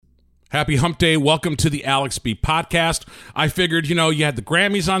Happy Hump Day. Welcome to the Alex B podcast. I figured, you had the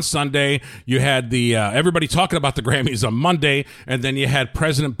Grammys on Sunday, you had the everybody talking about the Grammys on Monday, and then you had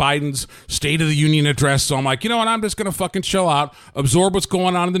President Biden's State of the Union address. So I'm like, you know what? I'm just going to fucking chill out, absorb what's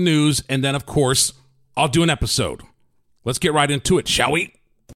going on in the news, and then, of course, I'll do an episode. Let's get right into it, shall we?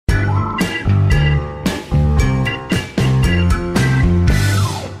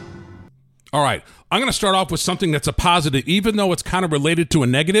 All right. I'm going to start off with something that's a positive, even though it's kind of related to a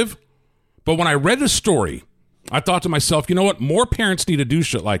negative. But when I read the story, I thought to myself, you know what? More parents need to do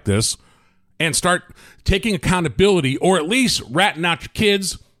shit like this and start taking accountability, or at least ratting out your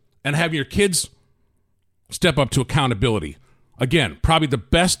kids and having your kids step up to accountability. Again, probably the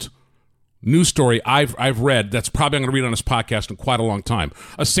best news story I've read that's probably I'm going to read on this podcast in quite a long time.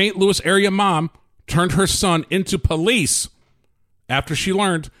 A St. Louis area mom turned her son into police after she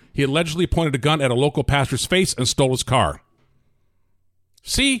learned he allegedly pointed a gun at a local pastor's face and stole his car.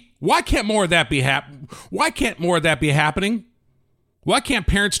 See, why can't more of that be happening? Why can't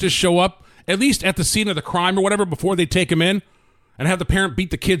parents just show up, at least at the scene of the crime or whatever, before they take him in, and have the parent beat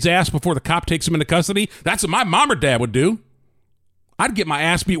the kid's ass before the cop takes him into custody? That's what my mom or dad would do. I'd get my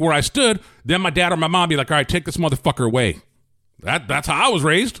ass beat where I stood, then my dad or my mom be like, all right, take this motherfucker away. That's how I was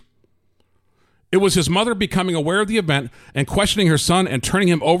raised. It was his mother becoming aware of the event and questioning her son and turning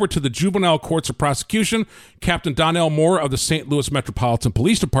him over to the juvenile courts of prosecution, Captain Donnell Moore of the St. Louis Metropolitan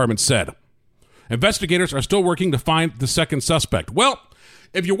Police Department said. Investigators are still working to find the second suspect. Well,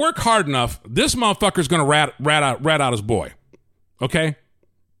 if you work hard enough, this motherfucker's going to rat out his boy. Okay?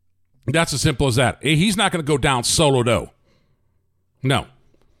 That's as simple as that. He's not going to go down solo, though. No.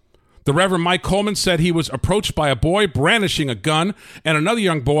 The Reverend Mike Coleman said he was approached by a boy brandishing a gun and another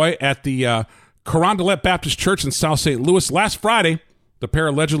young boy at the Carondelet Baptist Church in South St. Louis. Last Friday, the pair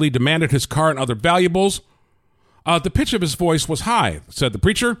allegedly demanded his car and other valuables. The pitch of his voice was high, said the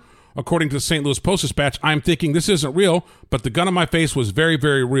preacher. According to the St. Louis Post-Dispatch, I'm thinking this isn't real, but the gun on my face was very,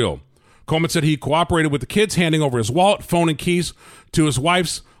 very real. Coleman said he cooperated with the kids, handing over his wallet, phone, and keys to his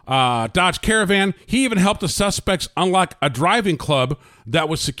wife's Dodge Caravan. He even helped the suspects unlock a driving club that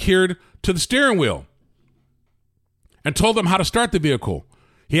was secured to the steering wheel and told them how to start the vehicle.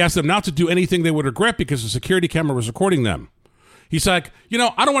 He asked them not to do anything they would regret because the security camera was recording them. He's like, I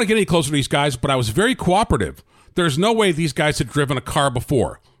don't want to get any closer to these guys, but I was very cooperative. There's no way these guys had driven a car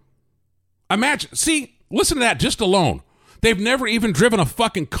before. Imagine, listen to that just alone. They've never even driven a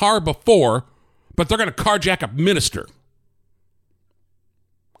fucking car before, but they're going to carjack a minister.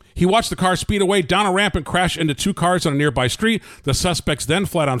 He watched the car speed away down a ramp and crash into two cars on a nearby street. The suspects then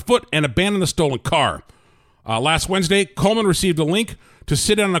fled on foot and abandoned the stolen car. Last Wednesday, Coleman received a link to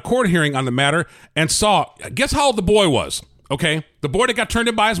sit in on a court hearing on the matter and saw, guess how old the boy was, okay? The boy that got turned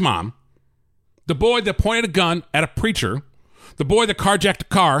in by his mom, the boy that pointed a gun at a preacher, the boy that carjacked a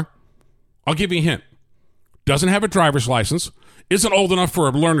car. I'll give you a hint. Doesn't have a driver's license, isn't old enough for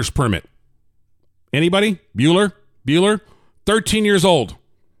a learner's permit. Anybody? Bueller? 13 years old.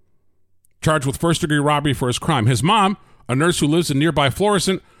 Charged with first-degree robbery for his crime. His mom, a nurse who lives in nearby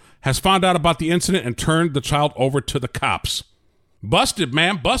Florissant, has found out about the incident and turned the child over to the cops. Busted,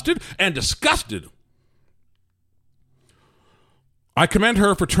 man. Busted and disgusted. I commend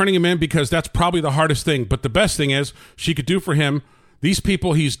her for turning him in because that's probably the hardest thing. But the best thing is she could do for him, these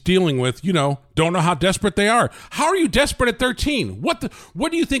people he's dealing with, don't know how desperate they are. How are you desperate at 13? What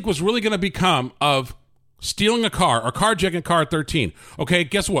do you think was really going to become of stealing a car or carjacking a car at 13? Okay,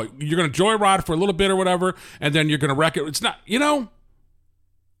 guess what? You're going to joyride for a little bit or whatever, and then you're going to wreck it. It's not,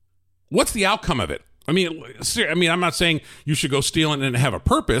 what's the outcome of it? I mean, I'm not saying you should go stealing and have a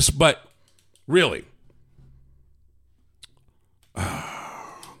purpose, but really.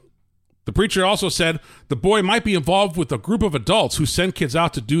 The preacher also said the boy might be involved with a group of adults who send kids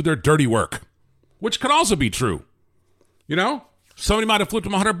out to do their dirty work, which could also be true. Somebody might have flipped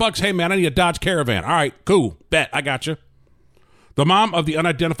him $100. Hey, man, I need a Dodge Caravan. All right, cool. Bet. I got you. The mom of the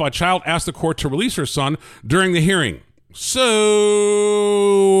unidentified child asked the court to release her son during the hearing.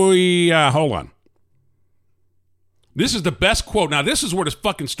 So, yeah, hold on. This is the best quote. Now, this is where this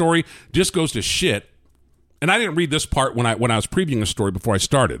fucking story just goes to shit. And I didn't read this part when I was previewing the story before I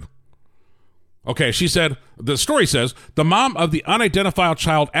started. Okay, she said, the story says, the mom of the unidentified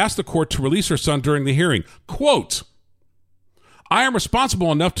child asked the court to release her son during the hearing. Quote, I am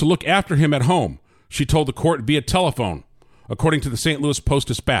responsible enough to look after him at home, she told the court via telephone, according to the St. Louis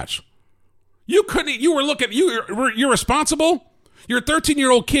Post-Dispatch. You're responsible? You're a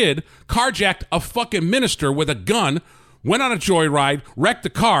 13-year-old kid, carjacked a fucking minister with a gun, went on a joyride, wrecked the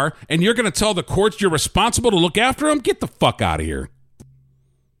car, and you're going to tell the courts you're responsible to look after him? Get the fuck out of here.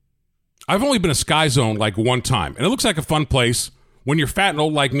 I've only been to Sky Zone like one time, and it looks like a fun place. When you're fat and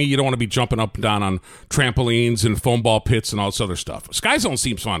old like me, you don't want to be jumping up and down on trampolines and foam ball pits and all this other stuff. Sky Zone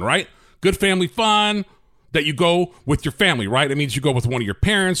seems fun, right? Good family fun that you go with your family, right? It means you go with one of your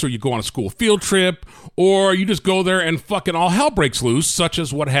parents, or you go on a school field trip, or you just go there and fucking all hell breaks loose, such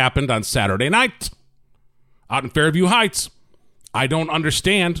as what happened on Saturday night out in Fairview Heights. I don't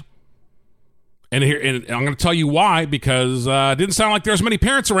understand. And I'm going to tell you why, because it didn't sound like there was many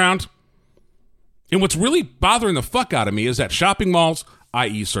parents around. And what's really bothering the fuck out of me is that shopping malls,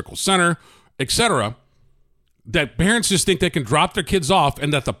 i.e. Circle Center, etc., that parents just think they can drop their kids off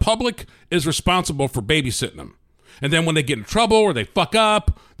and that the public is responsible for babysitting them. And then when they get in trouble or they fuck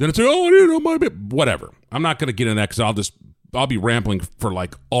up, then it's like, oh, I didn't know my baby. Whatever. I'm not going to get in that because I'll be rambling for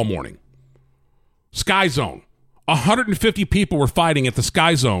like all morning. Sky Zone. 150 people were fighting at the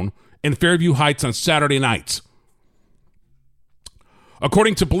Sky Zone in Fairview Heights on Saturday nights.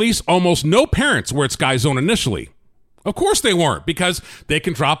 According to police, almost no parents were at Sky Zone initially. Of course they weren't, because they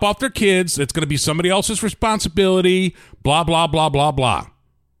can drop off their kids. It's going to be somebody else's responsibility, blah, blah, blah, blah, blah.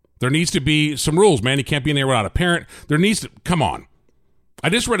 There needs to be some rules, man. You can't be in there without a parent. Come on. I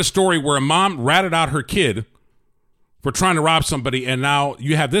just read a story where a mom ratted out her kid for trying to rob somebody, and now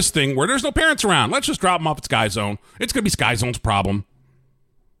you have this thing where there's no parents around. Let's just drop them off at Sky Zone. It's going to be Sky Zone's problem.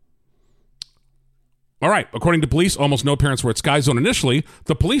 All right. According to police, almost no parents were at Sky Zone initially.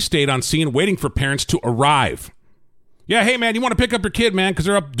 The police stayed on scene waiting for parents to arrive. Yeah, hey, man, you want to pick up your kid, man, because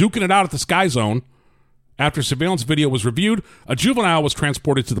they're up duking it out at the Sky Zone. After surveillance video was reviewed, a juvenile was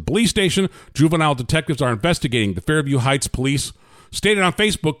transported to the police station. Juvenile detectives are investigating. The Fairview Heights police stated on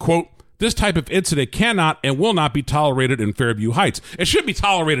Facebook, quote, "This type of incident cannot and will not be tolerated in Fairview Heights." It should be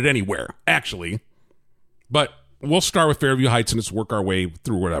tolerated anywhere, actually. But we'll start with Fairview Heights and just work our way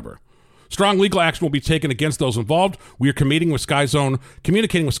through whatever. Strong legal action will be taken against those involved. We are communicating with Sky Zone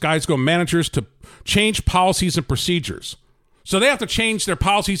managers to change policies and procedures. So they have to change their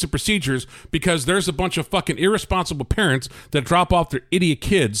policies and procedures because there's a bunch of fucking irresponsible parents that drop off their idiot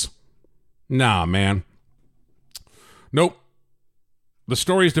kids. Nah, man. Nope. The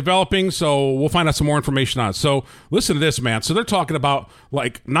story is developing, so we'll find out some more information on it. So listen to this, man. So they're talking about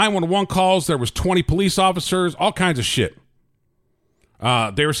like 911 calls. There was 20 police officers, all kinds of shit.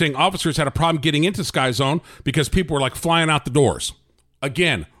 They were saying officers had a problem getting into Sky Zone because people were like flying out the doors.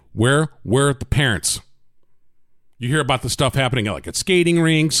 Again, where were the parents? You hear about the stuff happening at skating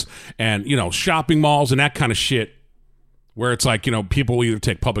rinks and, shopping malls and that kind of shit where it's like, people will either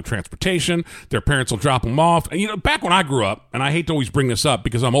take public transportation, their parents will drop them off. And, back when I grew up, and I hate to always bring this up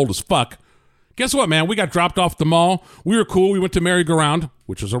because I'm old as fuck, guess what, man? We got dropped off at the mall. We were cool. We went to Merry-Go-Round,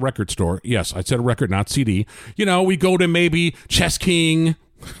 which is a record store. Yes, I said a record, not CD. We go to maybe Chess King,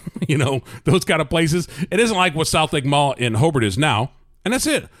 those kind of places. It isn't like what South Lake Mall in Hobart is now. And that's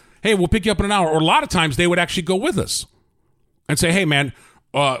it. Hey, we'll pick you up in an hour. Or a lot of times they would actually go with us and say, hey, man,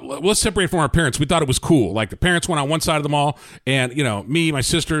 let's separate from our parents. We thought it was cool. Like the parents went on one side of the mall and, me, my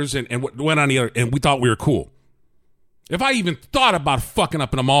sisters, and went on the other, and we thought we were cool. If I even thought about fucking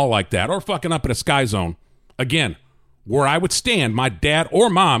up in a mall like that or fucking up in a Sky Zone, again, where I would stand, my dad or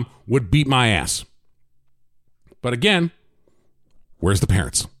mom would beat my ass. But again, where's the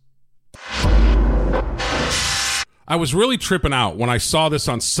parents? I was really tripping out when I saw this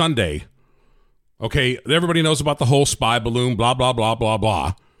on Sunday. Okay, everybody knows about the whole spy balloon, blah, blah, blah, blah,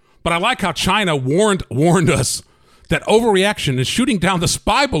 blah. But I like how China warned us that overreaction in shooting down the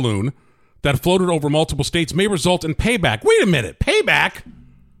spy balloon that floated over multiple states may result in payback. Wait a minute, payback?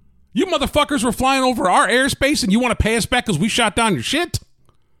 You motherfuckers were flying over our airspace and you want to pay us back because we shot down your shit?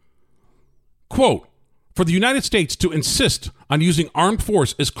 Quote, for the United States to insist on using armed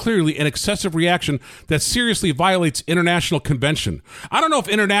force is clearly an excessive reaction that seriously violates international convention. I don't know if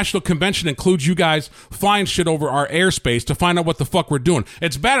international convention includes you guys flying shit over our airspace to find out what the fuck we're doing.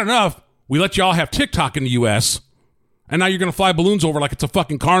 It's bad enough we let y'all have TikTok in the U.S., and now you're going to fly balloons over like it's a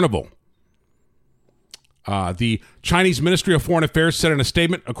fucking carnival. The Chinese Ministry of Foreign Affairs said in a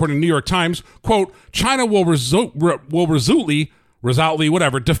statement, according to the New York Times, quote, China will resolutely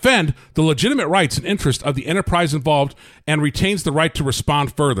defend the legitimate rights and interests of the enterprise involved and retains the right to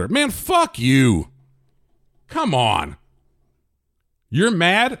respond further. Man, fuck you. Come on. You're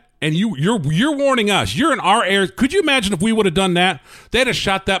mad and you're warning us. You're in our air. Could you imagine if we would have done that? They'd have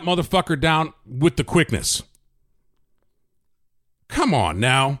shot that motherfucker down with the quickness. Come on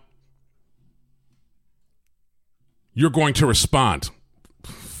now. You're going to respond.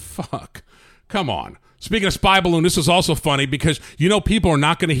 Fuck. Come on. Speaking of spy balloon, this is also funny because people are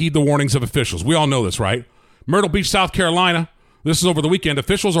not going to heed the warnings of officials. We all know this, right? Myrtle Beach, South Carolina. This is over the weekend.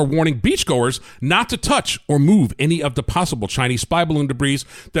 Officials are warning beachgoers not to touch or move any of the possible Chinese spy balloon debris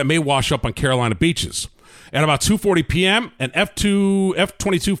that may wash up on Carolina beaches. At about 2:40 p.m., an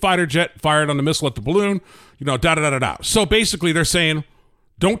F-22 fighter jet fired on the missile at the balloon. So basically they're saying,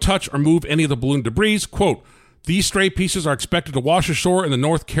 don't touch or move any of the balloon debris. Quote, these stray pieces are expected to wash ashore in the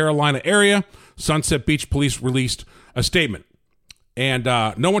North Carolina area. Sunset Beach Police released a statement. And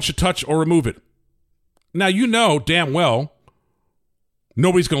no one should touch or remove it. Now, damn well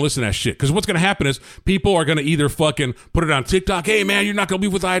nobody's going to listen to that shit. Because what's going to happen is people are going to either fucking put it on TikTok, hey, man, you're not going to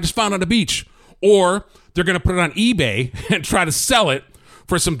believe what I just found on the beach. Or they're going to put it on eBay and try to sell it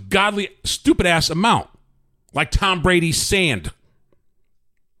for some godly, stupid-ass amount. Like Tom Brady's sand.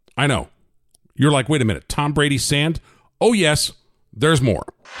 I know. You're like, wait a minute, Tom Brady's sand? Oh, yes, there's more.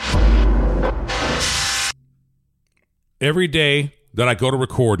 Every day that I go to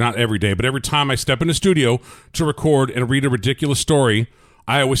record, not every day, but every time I step in the studio to record and read a ridiculous story,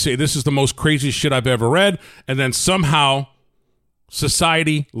 I always say, this is the most crazy shit I've ever read, and then somehow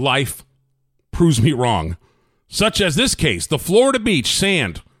society, life, proves me wrong. Such as this case, the Florida beach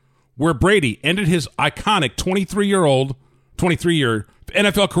sand, where Brady ended his iconic 23-year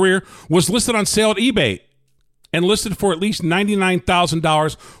NFL career, was listed on sale at eBay and listed for at least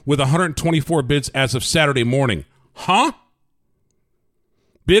 $99,000 with 124 bids as of Saturday morning. Huh?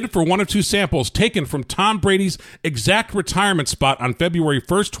 Bid for one of two samples taken from Tom Brady's exact retirement spot on February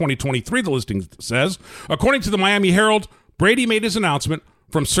 1st, 2023, the listing says. According to the Miami Herald, Brady made his announcement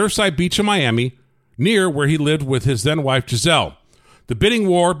from Surfside Beach in Miami, near where he lived with his then-wife Giselle. The bidding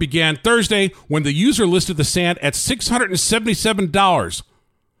war began Thursday when the user listed the sand at $677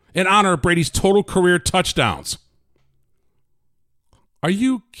 in honor of Brady's total career touchdowns. Are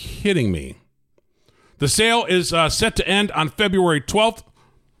you kidding me? The sale is set to end on February 12th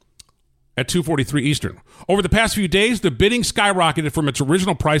at 2:43 Eastern. Over the past few days, the bidding skyrocketed from its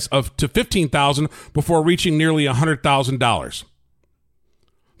original price to $15,000 before reaching nearly $100,000.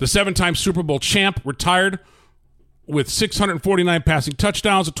 The seven-time Super Bowl champ retired with 649 passing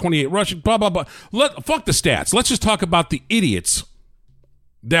touchdowns and 28 rushing, blah, blah, blah. Fuck the stats. Let's just talk about the idiots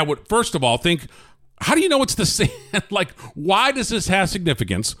that would, first of all, think, how do you know it's the same? Like, why does this have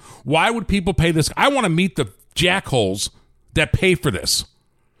significance? Why would people pay this? I want to meet the jackholes that pay for this.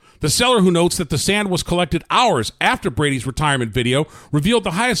 The seller, who notes that the sand was collected hours after Brady's retirement video, revealed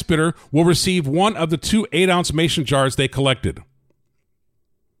the highest bidder will receive one of the 2 8-ounce mason jars they collected.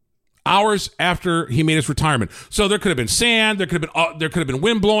 Hours after he made his retirement. So there could have been sand, there could have been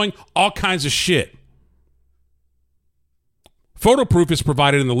wind blowing, all kinds of shit. Photo proof is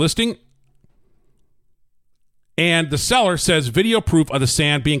provided in the listing, and the seller says video proof of the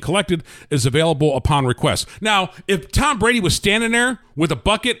sand being collected is available upon request. Now, if Tom Brady was standing there with a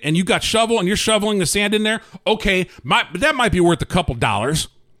bucket and you got shovel and you're shoveling the sand in there, okay, that might be worth a couple dollars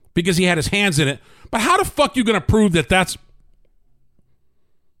because he had his hands in it. But how the fuck you going to prove that that's...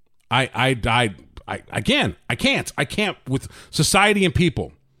 I can't with society and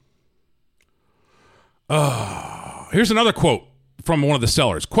people. Here's another quote from one of the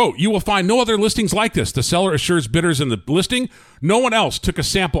sellers. Quote, you will find no other listings like this. The seller assures bidders in the listing, no one else took a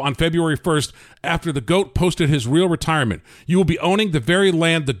sample on February 1st after the GOAT posted his real retirement. You will be owning the very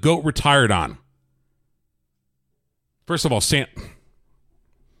land the GOAT retired on. First of all,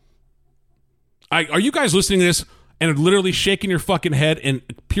 are you guys listening to this and literally shaking your fucking head in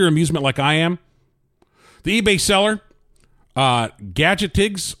pure amusement like I am? The eBay seller,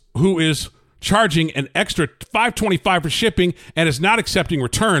 Gadgetigs, who is charging an extra $5.25 for shipping and is not accepting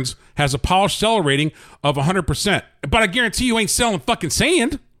returns, has a polished seller rating of 100%. But I guarantee you ain't selling fucking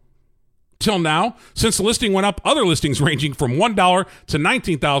sand. Till now, since the listing went up, other listings ranging from $1 to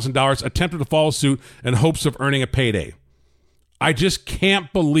 $19,000 attempted to follow suit in hopes of earning a payday. I just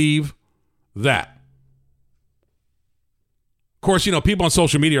can't believe that. Of course, people on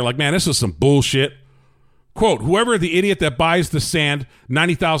social media are like, man, this is some bullshit. Quote, whoever the idiot that buys the sand,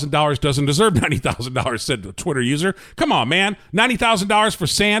 $90,000 doesn't deserve $90,000, said the Twitter user. Come on, man. $90,000 for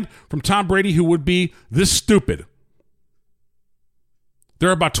sand from Tom Brady, who would be this stupid. There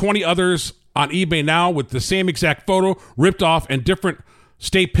are about 20 others on eBay now with the same exact photo ripped off in different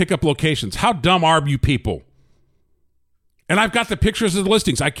state pickup locations. How dumb are you people? And I've got the pictures of the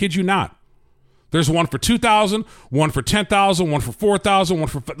listings. I kid you not. There's one for $2,000, one for $10,000, one for $4,000, one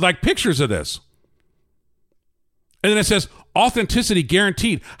for pictures of this. And then it says, authenticity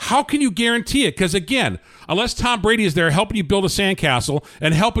guaranteed. How can you guarantee it? Because again, unless Tom Brady is there helping you build a sandcastle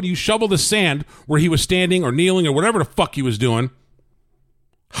and helping you shovel the sand where he was standing or kneeling or whatever the fuck he was doing,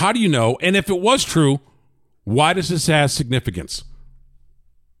 how do you know? And if it was true, why does this have significance?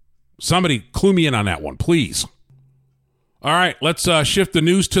 Somebody clue me in on that one, please. All right, let's shift the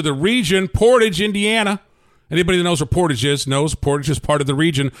news to the region. Portage, Indiana Anybody that knows where Portage is knows Portage is part of the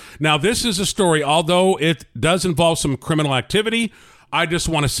region. Now, this is a story, although it does involve some criminal activity, I just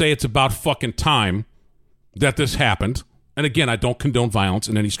want to say it's about fucking time that this happened. And again, I don't condone violence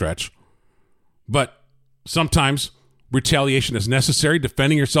in any stretch. But sometimes retaliation is necessary.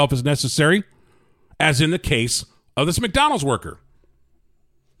 Defending yourself is necessary, as in the case of this McDonald's worker.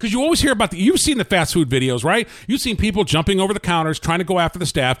 Because you always hear about you've seen the fast food videos, right? You've seen people jumping over the counters, trying to go after the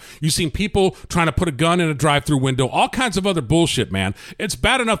staff. You've seen people trying to put a gun in a drive-through window, all kinds of other bullshit, man. It's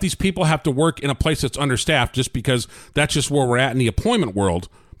bad enough these people have to work in a place that's understaffed just because that's just where we're at in the employment world.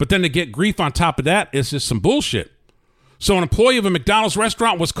 But then to get grief on top of that is just some bullshit. So an employee of a McDonald's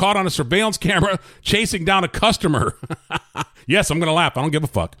restaurant was caught on a surveillance camera chasing down a customer. Yes, I'm going to laugh. I don't give a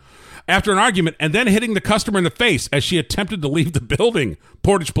fuck. After an argument, and then hitting the customer in the face as she attempted to leave the building,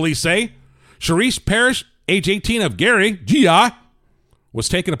 Portage police say. Sharice Parrish, age 18 of Gary, GI, was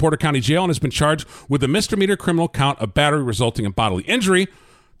taken to Porter County Jail and has been charged with a misdemeanor criminal count of battery resulting in bodily injury.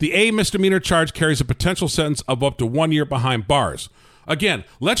 The A misdemeanor charge carries a potential sentence of up to 1 year behind bars. Again,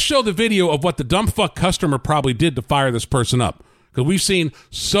 let's show the video of what the dumb fuck customer probably did to fire this person up. Because we've seen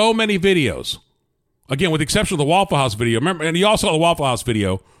so many videos. Again, with the exception of the Waffle House video. Remember, and you all saw the Waffle House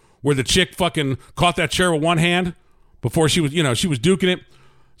video where the chick fucking caught that chair with one hand before she was, she was duking it.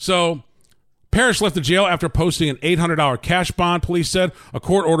 So Parrish left the jail after posting an $800 cash bond, police said. A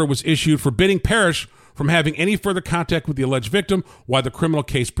court order was issued forbidding Parrish from having any further contact with the alleged victim while the criminal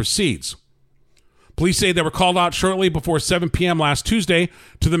case proceeds. Police say they were called out shortly before 7 p.m. last Tuesday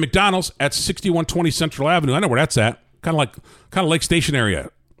to the McDonald's at 6120 Central Avenue. I know where that's at. Kind of Lake Station area.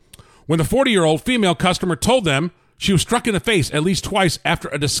 When the 40-year-old female customer told them she was struck in the face at least twice after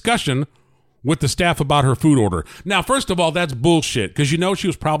a discussion with the staff about her food order. Now, first of all, that's bullshit because she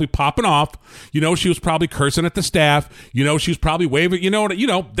was probably popping off. She was probably cursing at the staff. She was probably waving.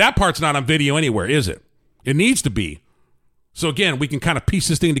 That part's not on video anywhere, is it? It needs to be. So again, we can kind of piece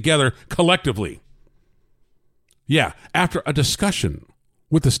this thing together collectively. Yeah, after a discussion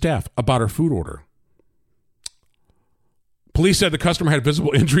with the staff about her food order. Police said the customer had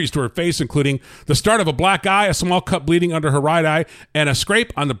visible injuries to her face, including the start of a black eye, a small cut bleeding under her right eye, and a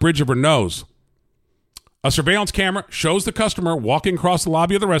scrape on the bridge of her nose. A surveillance camera shows the customer walking across the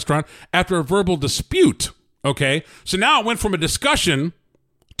lobby of the restaurant after a verbal dispute. Okay, so now it went from a discussion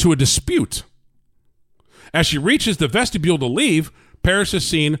to a dispute. As she reaches the vestibule to leave, Parrish is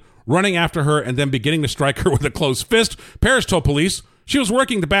seen running after her and then beginning to strike her with a closed fist. Parrish told police she was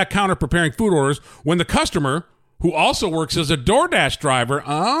working the back counter preparing food orders when the customer, who also works as a DoorDash driver,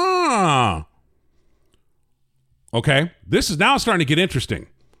 okay, this is now starting to get interesting,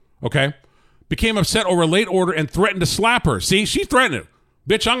 okay, became upset over a late order and threatened to slap her. See, she threatened it.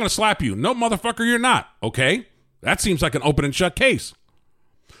 Bitch, I'm going to slap you. No, motherfucker, you're not. Okay, that seems like an open and shut case.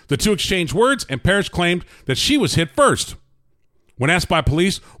 The two exchanged words, and Parrish claimed that she was hit first. When asked by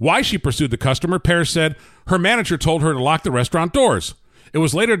police why she pursued the customer, Parrish said her manager told her to lock the restaurant doors. It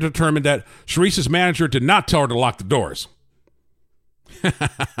was later determined that Sharice's manager did not tell her to lock the doors.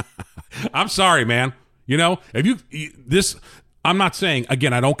 I'm sorry, man. I'm not saying,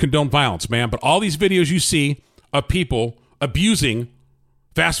 again, I don't condone violence, man, but all these videos you see of people abusing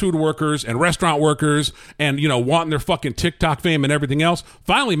fast food workers and restaurant workers and, wanting their fucking TikTok fame and everything else.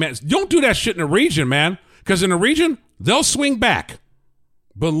 Finally, man, don't do that shit in the region, man, because in the region, they'll swing back.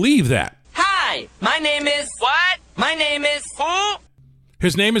 Believe that. Hi, my name is... What? My name is... Who?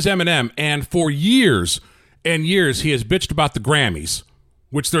 His name is EMINEM, and for years and years, he has bitched about the GRAMMYS,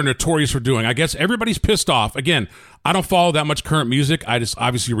 which they're notorious for doing. I guess everybody's pissed off. Again, I don't follow that much current music. I just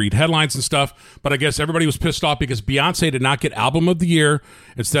obviously read headlines and stuff, but I guess everybody was pissed off because Beyonce did not get Album of the Year.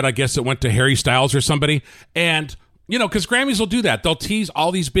 Instead, I guess it went to Harry Styles or somebody. And, because GRAMMYS will do that. They'll tease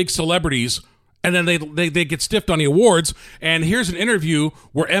all these big celebrities, and then they get stiffed on the awards. And here's an interview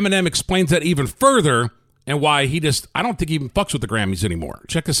where EMINEM explains that even further and why I don't think he even fucks with the GRAMMYS anymore.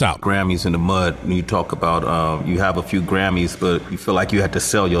 Check this out. GRAMMYS in the mud. When you talk about you have a few GRAMMYs, but you feel like you had to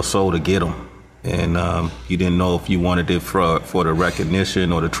sell your soul to get them. And you didn't know if you wanted it for the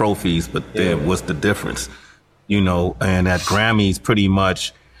recognition or the trophies, but then what's the difference? And that GRAMMYs pretty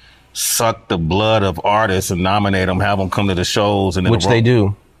much suck the blood of artists and nominate them, have them come to the shows. And which they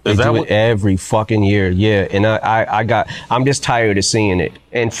do. They do it every fucking year, yeah. And I'm just tired of seeing it.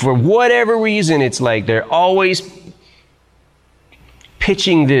 And for whatever reason, it's like they're always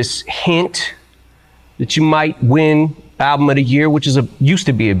pitching this hint that you might win Album of the Year, which used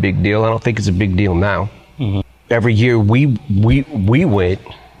to be a big deal. I don't think it's a big deal now. Mm-hmm. Every year we went,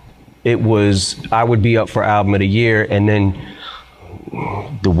 I would be up for Album of the Year, and then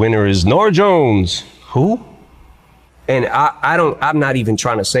the winner is Norah Jones. Who? And I'm not even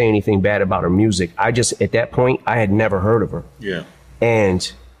trying to say anything bad about her music. I just, at that point, I had never heard of her. Yeah. And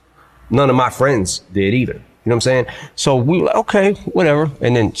none of my friends did either. You know what I'm saying? So we were like, okay, whatever.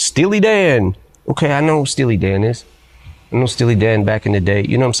 And then Steely Dan. Okay, I know who Steely Dan is. I know Steely Dan back in the day.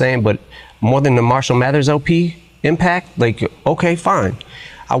 You know what I'm saying? But more than the Marshall Mathers LP impact, like, okay, fine.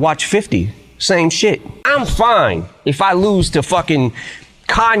 I watch 50. Same shit. I'm fine if I lose to fucking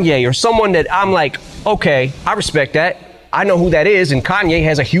Kanye or someone that I'm like, okay, I respect that. I know who that is, and Kanye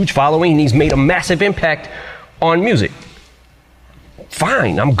has a huge following and he's made a massive impact on music.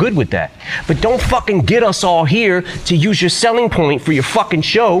 Fine, I'm good with that. But don't fucking get us all here to use your selling point for your fucking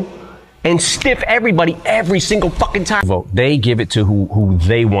show and stiff everybody every single fucking time. Vote. They give it to who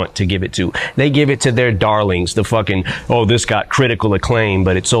they want to give it to. They give it to their darlings, the fucking, oh, this got critical acclaim,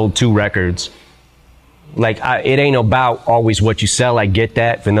 but it sold 2 records. Like, it ain't about always what you sell. I get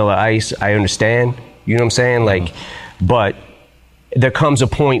that. Vanilla Ice, I understand. You know what I'm saying? Like, but there comes a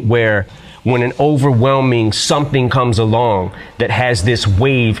point where when an overwhelming something comes along that has this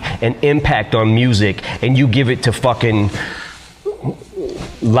wave and impact on music, and you give it to fucking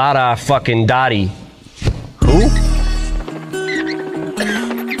Lada fucking Dottie. Who?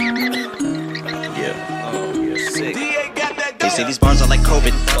 Yeah. Oh, you're sick. They say these bars are like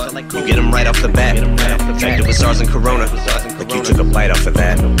COVID. You get them right off the bat. Infected with SARS and Corona. Like you took a bite off of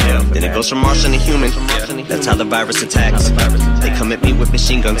that. Then it goes from Martian to human. That's how the virus attacks. They come at me with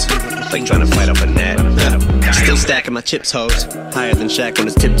machine guns, like trying to fight off a gnat. Still stacking my chips, hoes. Higher than Shaq on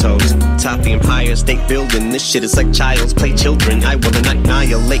his tiptoes. Top the Empire State Building. This shit is like child's play children. I will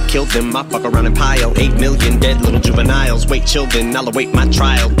annihilate, kill them. I fuck around and pile 8 million dead little juveniles. Wait, children, I'll await my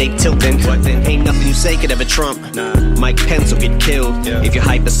trial. They tilting. Ain't nothing you say could ever trump. Mike Pence will get killed. If you're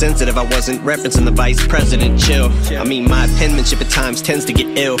hypersensitive, I wasn't referencing the vice president. Chill. I mean, my penmanship at times tends to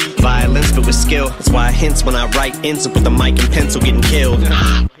get ill. Violence, but with skill. That's why I hints when I write ends up with a mic and pencil getting killed.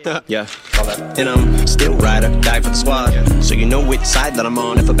 Yeah. And I'm still rider, die for the squad. So you know which side that I'm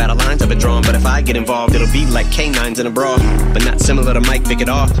on. If a battle line's ever drawn, but if I get involved, it'll be like canines in a brawl. But not similar to Mike Vick at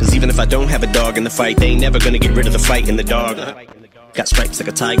all. Cause even if I don't have a dog in the fight, they ain't never gonna get rid of the fight in the dog. Got stripes like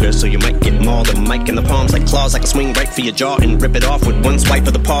a tiger, so you might get mauled. A mic in the palms like claws, I can swing right for your jaw and rip it off with one swipe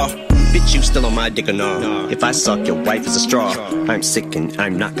of the paw. Bitch, you still on my dick or no? If I suck, your wife is a straw. I'm sick and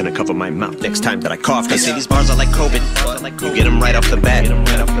I'm not gonna cover my mouth next time that I cough. They say these bars are like COVID. You get them right off the bat.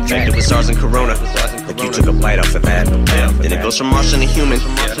 Infected with SARS and Corona. Like you took a bite off of that. Then it goes from Martian to human.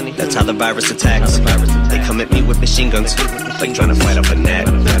 That's how the virus attacks. They come at me with machine guns, like trying to fight off a gnat.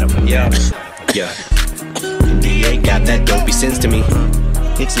 Yeah. DA got that dopey sense to me.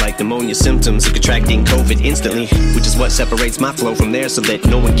 It's like pneumonia symptoms of contracting COVID instantly, which is what separates my flow from theirs, so that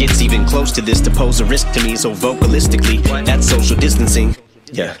no one gets even close to this to pose a risk to me. So vocalistically, that's social distancing.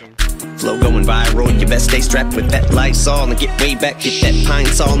 Yeah. Flow going viral, you best stay strapped with that Lysol and get way back, get that Pine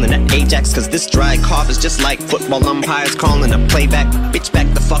Sol and that Ajax, cause this dry cough is just like football umpires calling a playback. Bitch,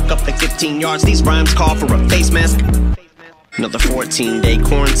 back the fuck up like 15 yards, these rhymes call for a face mask. Another 14-day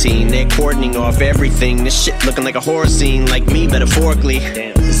quarantine, they're cordoning off everything. This shit looking like a horror scene, like me metaphorically.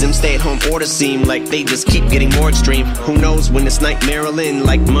 Does them stay-at-home orders seem like they just keep getting more extreme? Who knows when this night Marilyn,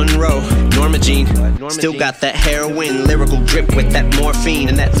 like Monroe, Norma Jean. Still got that heroin, lyrical drip with that morphine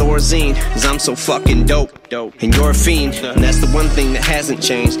and that Thorazine. Cause I'm so fucking dope, and you're a fiend. And that's the one thing that hasn't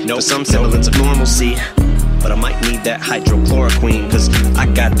changed, for some semblance of normalcy. But I might need that hydrochloroquine, cause I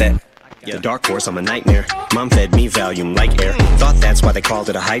got that. The dark horse, I'm a nightmare. Mom fed me Valium like air. Thought that's why they called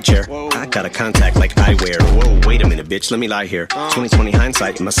it a high chair. I got a contact like eyewear. Whoa, wait a minute, bitch, let me lie here. 20/20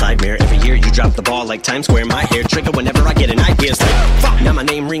 hindsight in my side mirror. Every year you drop the ball like Times Square. My hair trigger whenever I get an idea. It's like, fuck, now my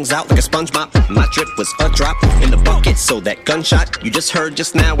name rings out like a sponge mop. My drip was a drop in the bucket, so that gunshot you just heard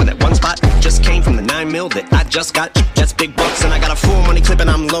just now in that one spot just came from the 9 mil that I just got. That's big bucks and I got a full money clip and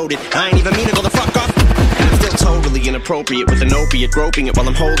I'm loaded. I ain't even mean to go the fuck off. Still totally inappropriate with an opiate, groping it while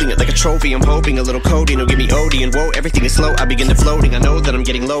I'm holding it like a trophy. I'm hoping a little codeine will give me OD, and whoa, everything is slow. I begin to floating. I know that I'm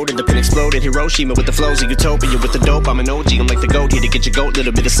getting loaded, the pin exploded. Hiroshima with the flows of utopia, with the dope. I'm an OG. I'm like the goat here to get your goat.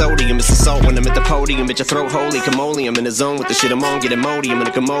 Little bit of sodium, it's the salt when I'm at the podium. Bitch, your throat holy camole. I'm in the zone with the shit I'm on. Get Imodium in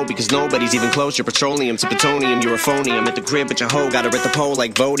a commode because nobody's even close. You're petroleum to plutonium. You're a phony. I'm at the crib, but your hoe got her at the pole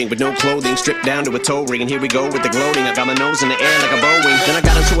like voting with no clothing, stripped down to a toe ring. And here we go with the gloating. I got my nose in the air like a Boeing. Then I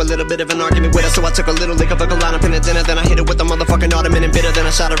got into a little bit of an argument with her, so I took a little lick of a line up in the dinner. Then I hit it with a motherfucking ottoman and bitter. Then I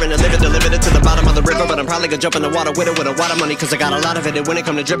shot her in the liver, delivered it to the bottom of the river. But I'm probably gonna jump in the water with her with a water money, cause I got a lot of it. And when it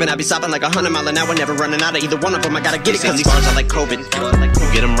come to dripping, I be stopping like 100 miles an hour, never running out of either one of them. I gotta get it, cause these bars are like COVID. You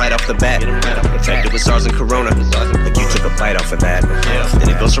get them right off the bat. Infected with SARS and Corona. Like you took a bite off of that. Then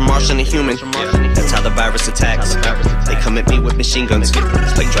it goes from Martian to human. That's how the virus attacks. They come at me with machine guns,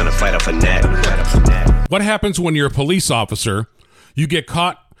 like trying to fight off a gnat. What happens when you're a police officer? You get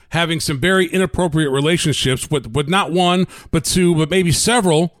caught having some very inappropriate relationships with not one, but two, but maybe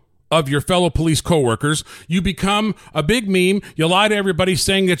several of your fellow police coworkers. You become a big meme. You lie to everybody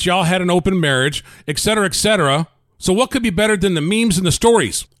saying that y'all had an open marriage, et cetera, et cetera. So what could be better than the memes and the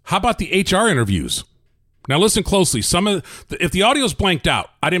stories? How about the HR interviews? Now listen closely. If the audio's blanked out,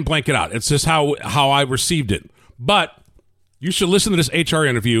 I didn't blank it out. It's just how I received it. But you should listen to this HR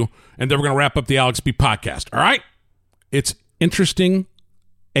interview, and then we're going to wrap up the Alex B podcast. All right? It's interesting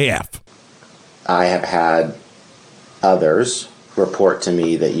AF. I have had others report to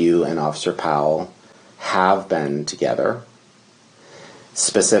me that you and Officer Powell have been together,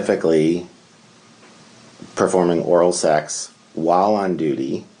 specifically performing oral sex while on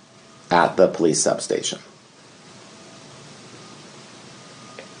duty at the police substation.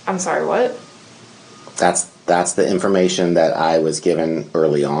 I'm sorry, what? That's the information that I was given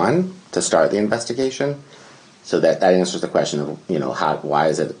early on to start the investigation. So that answers the question of, why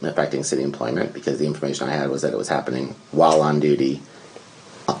is it affecting city employment? Because the information I had was that it was happening while on duty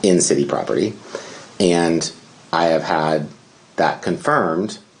in city property. And I have had that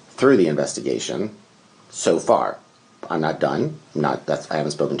confirmed through the investigation so far. I'm not done. I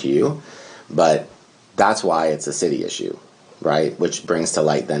haven't spoken to you, but that's why it's a city issue, right? Which brings to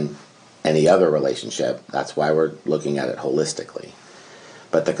light then any other relationship. That's why we're looking at it holistically.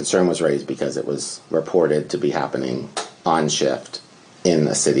 But the concern was raised because it was reported to be happening on shift in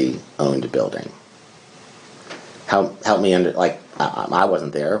a city-owned building. Help me I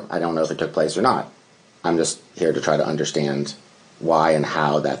wasn't there. I don't know if it took place or not. I'm just here to try to understand why and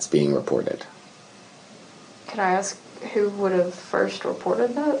how that's being reported. Can I ask who would have first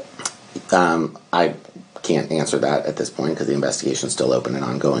reported that? I can't answer that at this point because the investigation is still open and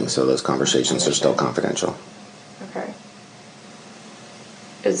ongoing, so those conversations are still confidential. Okay.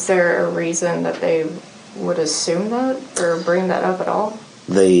 Is there a reason that they would assume that or bring that up at all?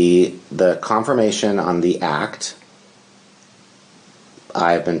 The confirmation on the act,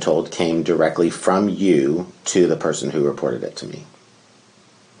 I've been told, came directly from you to the person who reported it to me.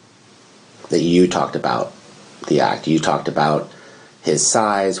 That you talked about the act. You talked about his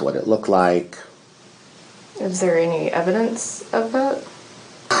size, what it looked like. Is there any evidence of that?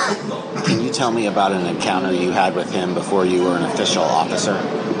 Can you tell me about an encounter you had with him before you were an official officer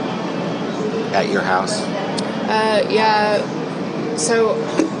at your house? Yeah. So,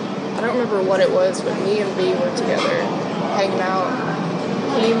 I don't remember what it was, but me and B were together, hanging out.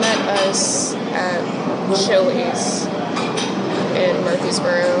 He met us at Chili's in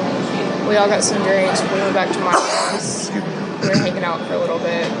Murfreesboro. We all got some drinks. We went back to my house. We were hanging out for a little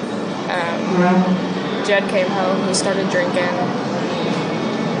bit. Jed came home. He started drinking.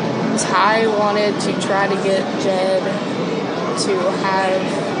 Ty wanted to try to get Jed to have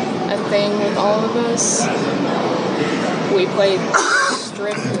a thing with all of us. We played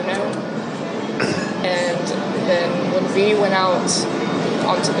strip Uno, and then when V went out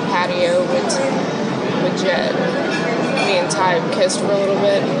onto the patio with Jed, me and Ty kissed for a little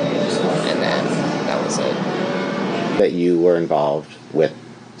bit, and then that was it. That you were involved with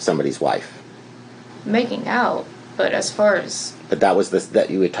somebody's wife. Making out, but as far as... But that was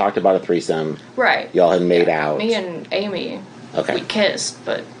that you had talked about a threesome. Right. Y'all had made out. Me and Amy, okay. We kissed,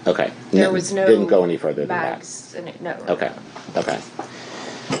 but okay. There was no... Didn't go any further than bags that. In it, no. Okay. Okay.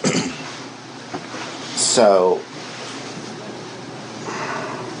 So,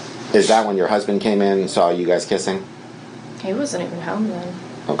 is that when your husband came in and saw you guys kissing? He wasn't even home then.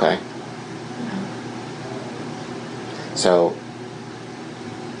 Okay. No. So...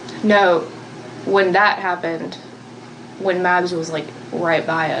 No, when that happened, when Mabs was, like, right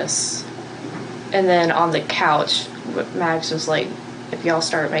by us, and then on the couch, Max was like, if y'all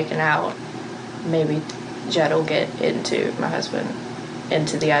start making out, maybe Jed will get into my husband,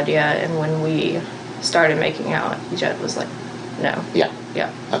 into the idea, and when we started making out, Jed was like, no. Yeah.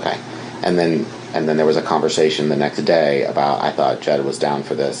 Yeah. Okay. And then there was a conversation the next day about, I thought Jed was down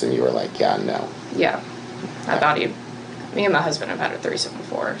for this, and you were like, yeah, no. Yeah. I thought me and my husband have had a threesome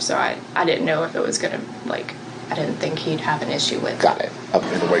before, so I didn't know if it was going to, like, I didn't think he'd have an issue with it. Got it.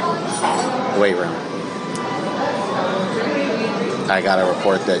 Okay. In the weight room. Weight room. I got a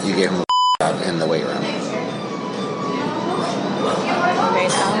report that you gave him a in the weight room. We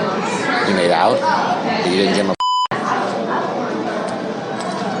made out. You made out? But you didn't give him a...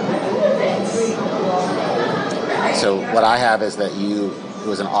 So what I have is that it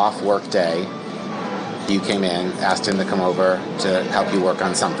was an off work day. You came in, asked him to come over to help you work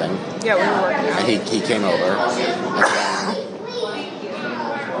on something. Yeah, we were working out. And he came over.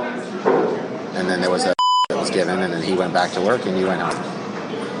 And then there was a that was given, and then he went back to work, and you went home.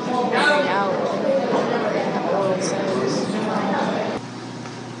 Hanging out.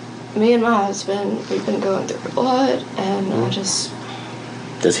 me and my husband, we've been going through a lot, and I just...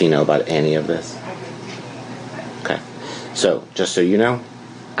 Does he know about any of this? Okay. So, just so you know,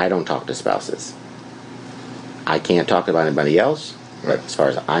 I don't talk to spouses. I can't talk about anybody else, but as far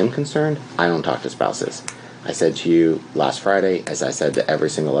as I'm concerned, I don't talk to spouses. I said to you last Friday, as I said to every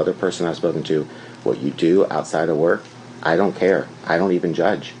single other person I've spoken to, what you do outside of work, I don't care. I don't even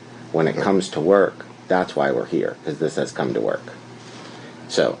judge. When it comes to work, that's why we're here, because this has come to work.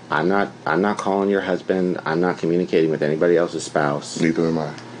 So I'm not calling your husband. I'm not communicating with anybody else's spouse. Neither am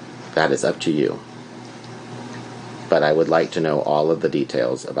I. That is up to you. But I would like to know all of the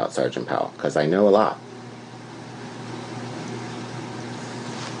details about Sergeant Powell, because I know a lot.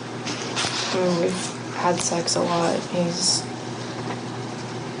 We've had sex a lot. He's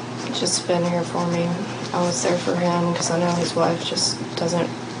just been here for me. I was there for him because I know his wife just doesn't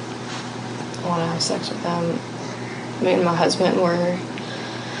want to have sex with him. Me and my husband were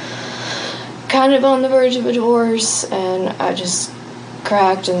kind of on the verge of a divorce, and I just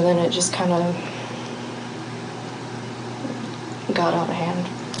cracked, and then it just kind of got out of hand.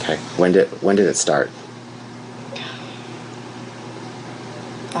 Okay. When did it start?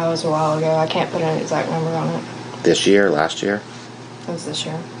 That was a while ago. I can't put an exact number on it. This year? Last year? It was this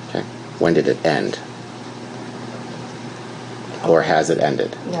year. Okay. When did it end? Or has it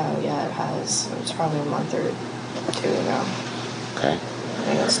ended? No, yeah, it has. It was probably a month or two ago. Okay. I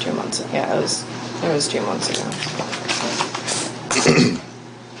think it was 2 months ago. Yeah, it was 2 months ago.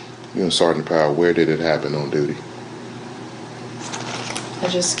 You know, Sergeant Powell, where did it happen on duty? I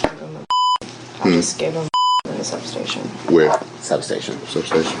just gave him in the substation. Where? Substation.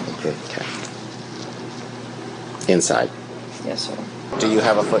 Substation, okay. Okay. Inside. Yes, sir. Do you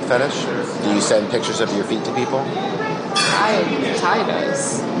have a foot fetish? Do you send pictures of your feet to people? Ty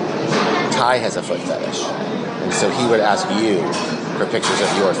does. Ty has a foot fetish. And so he would ask you for pictures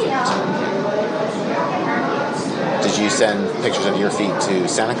of your feet. Did you send pictures of your feet to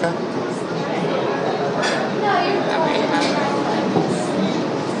Seneca?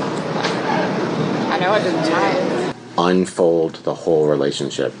 I know I didn't Ty. Unfold the whole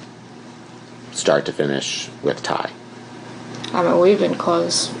relationship, start to finish, with Ty. I mean, we've been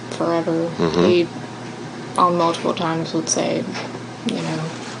close forever. Mm-hmm. He, on multiple times, would say, you know,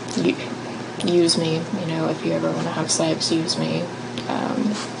 use me, you know, if you ever want to have sex, use me.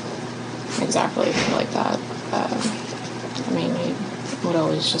 Exactly like that. I mean, he would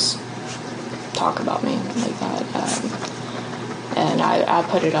always just talk about me like that. And I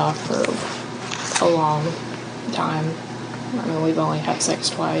put it off for a long time. I mean, we've only had sex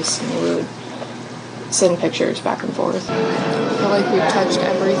twice, and we would send pictures back and forth. I feel like we've touched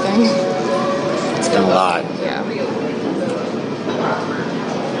everything. It's been a lot. Yeah.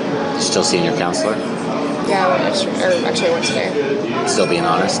 You still seeing your counselor? Yeah, I went yesterday, or actually I went today. Still being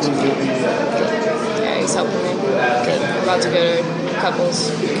honest? Yeah, he's helping me. Good. We're about to go to couples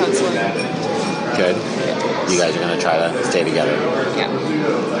counseling. Good. You guys are going to try to stay together? Yeah.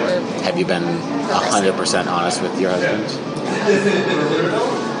 Have you been 100% honest with your husband?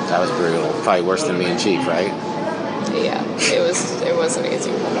 That was brutal. Probably worse than being cheap, right? Yeah, it wasn't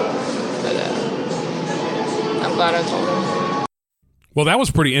easy. But I'm glad I told him. Well, that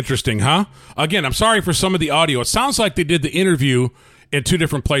was pretty interesting, huh? Again, I'm sorry for some of the audio. It sounds like they did the interview in two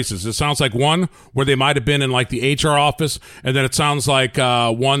different places. It sounds like one where they might have been in like the HR office, and then it sounds like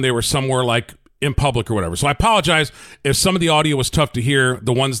one they were somewhere like in public or whatever. So I apologize if some of the audio was tough to hear,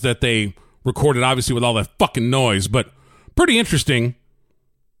 the ones that they recorded, obviously, with all that fucking noise, but pretty interesting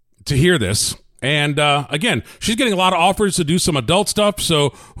to hear this. And again, she's getting a lot of offers to do some adult stuff,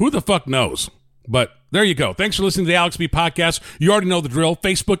 so who the fuck knows? But there you go. Thanks for listening to the Alex B Podcast. You already know the drill.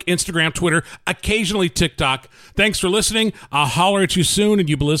 Facebook, Instagram, Twitter, occasionally TikTok. Thanks for listening. I'll holler at you soon, and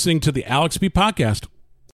you'll be listening to the Alex B Podcast.